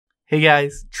Hey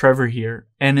guys, Trevor here,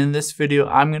 and in this video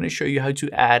I'm going to show you how to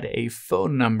add a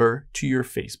phone number to your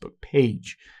Facebook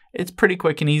page. It's pretty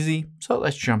quick and easy, so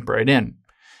let's jump right in.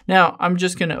 Now I'm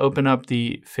just going to open up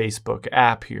the Facebook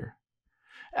app here.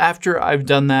 After I've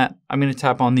done that, I'm going to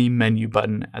tap on the menu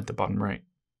button at the bottom right.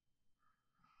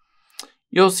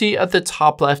 You'll see at the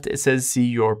top left it says see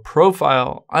your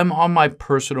profile. I'm on my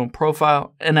personal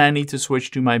profile and I need to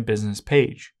switch to my business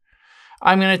page.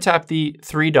 I'm going to tap the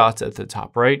three dots at the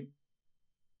top right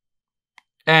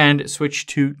and switch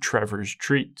to Trevor's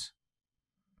Treats.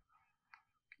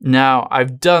 Now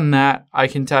I've done that, I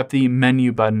can tap the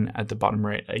menu button at the bottom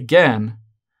right again,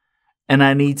 and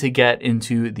I need to get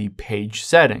into the page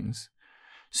settings.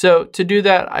 So to do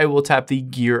that, I will tap the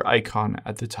gear icon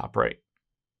at the top right.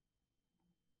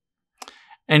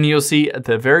 And you'll see at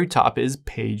the very top is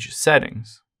page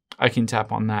settings. I can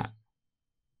tap on that.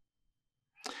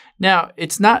 Now,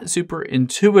 it's not super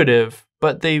intuitive,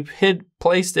 but they've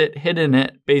hidden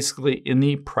it basically in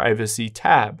the privacy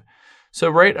tab.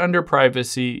 So right under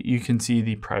privacy, you can see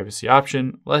the privacy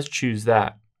option. Let's choose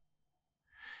that.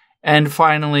 And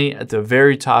finally, at the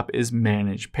very top is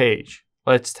manage page.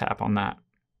 Let's tap on that.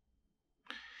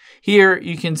 Here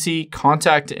you can see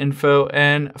contact info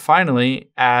and finally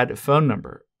add phone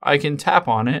number. I can tap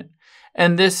on it.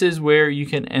 And this is where you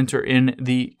can enter in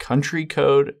the country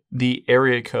code, the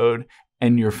area code,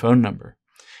 and your phone number.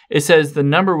 It says the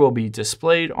number will be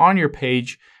displayed on your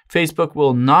page. Facebook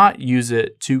will not use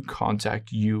it to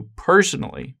contact you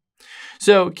personally.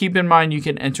 So keep in mind you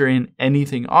can enter in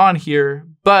anything on here,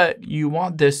 but you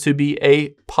want this to be a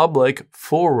public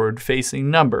forward-facing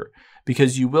number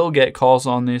because you will get calls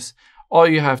on this. All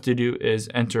you have to do is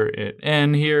enter it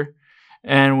in here,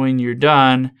 and when you're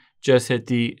done, just hit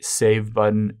the save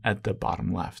button at the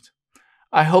bottom left.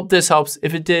 I hope this helps.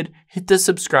 If it did, hit the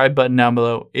subscribe button down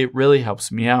below. It really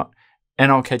helps me out,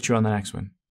 and I'll catch you on the next one.